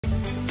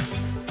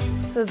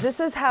So this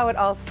is how it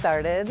all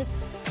started.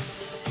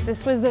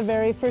 This was the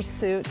very first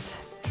suit.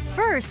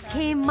 First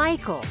came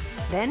Michael,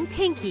 then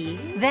Pinky,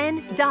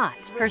 then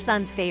Dot, her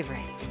son's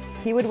favorite.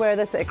 He would wear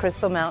this at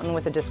Crystal Mountain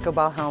with a disco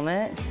ball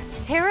helmet.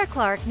 Tara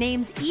Clark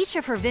names each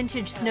of her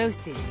vintage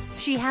snowsuits.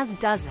 She has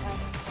dozens.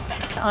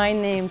 I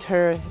named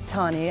her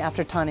Tawny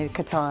after Tawny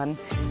Katan,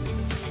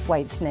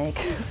 White Snake.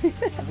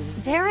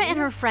 Tara and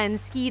her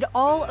friends skied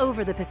all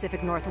over the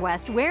Pacific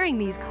Northwest wearing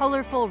these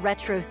colorful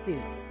retro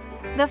suits.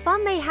 The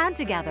fun they had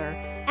together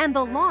and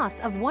the loss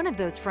of one of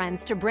those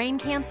friends to brain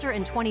cancer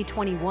in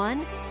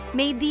 2021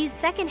 made these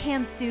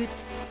secondhand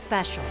suits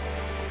special.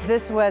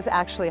 This was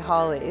actually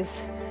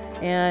Holly's,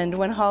 and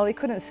when Holly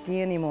couldn't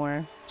ski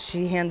anymore,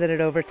 she handed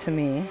it over to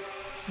me.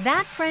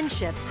 That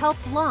friendship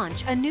helped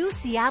launch a new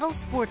Seattle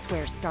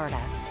sportswear startup.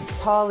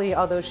 Holly,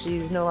 although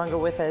she's no longer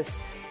with us,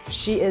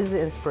 she is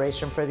the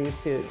inspiration for these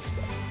suits.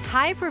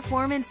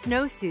 High-performance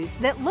snowsuits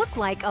that look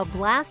like a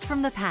blast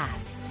from the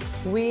past.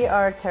 We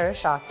are Tara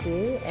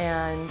Shakti,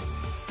 and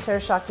Tara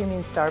Shakti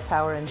means star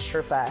power in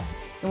Sherpa.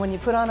 And when you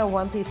put on a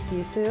one-piece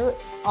ski suit,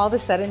 all of a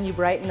sudden you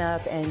brighten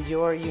up and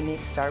your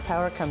unique star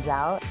power comes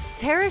out.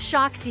 Tara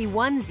Shakti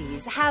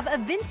onesies have a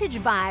vintage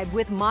vibe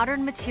with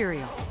modern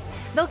materials.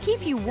 They'll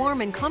keep you warm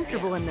and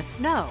comfortable in the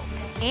snow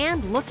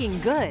and looking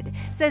good,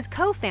 says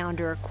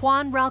co-founder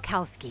Quan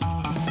Ralkowski.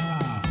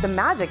 The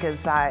magic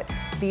is that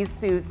these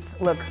suits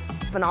look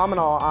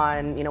phenomenal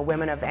on,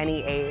 women of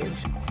any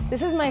age.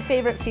 This is my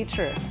favorite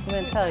feature, I'm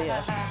gonna tell you,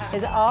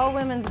 is all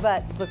women's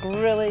butts look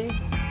really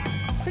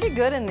pretty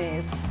good in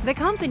these. The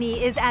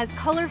company is as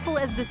colorful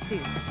as the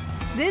suits.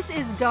 This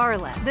is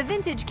Darla, the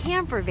vintage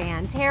camper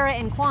van Tara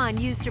and Quan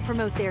used to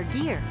promote their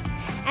gear.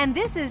 And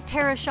this is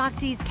Tara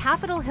Shakti's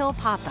Capitol Hill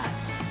pop-up,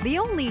 the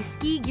only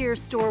ski gear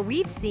store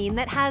we've seen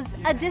that has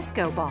a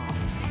disco ball.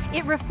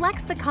 It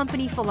reflects the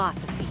company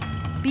philosophy.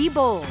 Be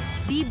bold,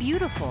 be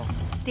beautiful,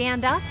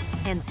 stand up,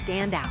 and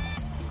stand out.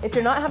 If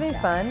you're not having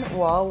fun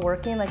while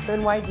working,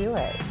 then why do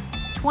it?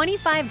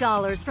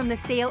 $25 from the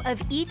sale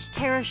of each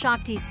Tara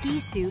Shakti ski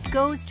suit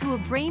goes to a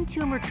brain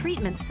tumor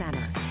treatment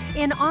center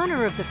in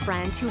honor of the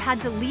friend who had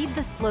to leave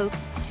the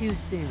slopes too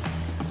soon.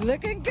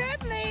 Looking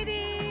good,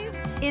 ladies!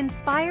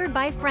 Inspired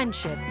by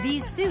friendship,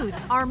 these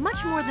suits are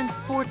much more than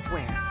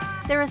sportswear.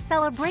 They're a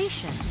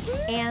celebration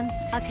and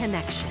a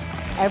connection.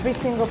 Every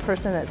single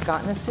person that's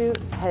gotten a suit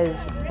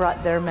has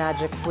brought their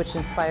magic, which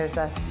inspires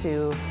us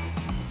to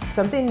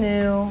something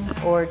new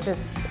or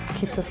just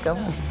keeps us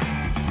going.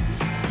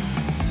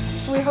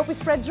 We hope we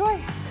spread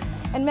joy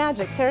and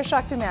magic, Tara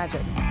Shakti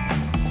magic.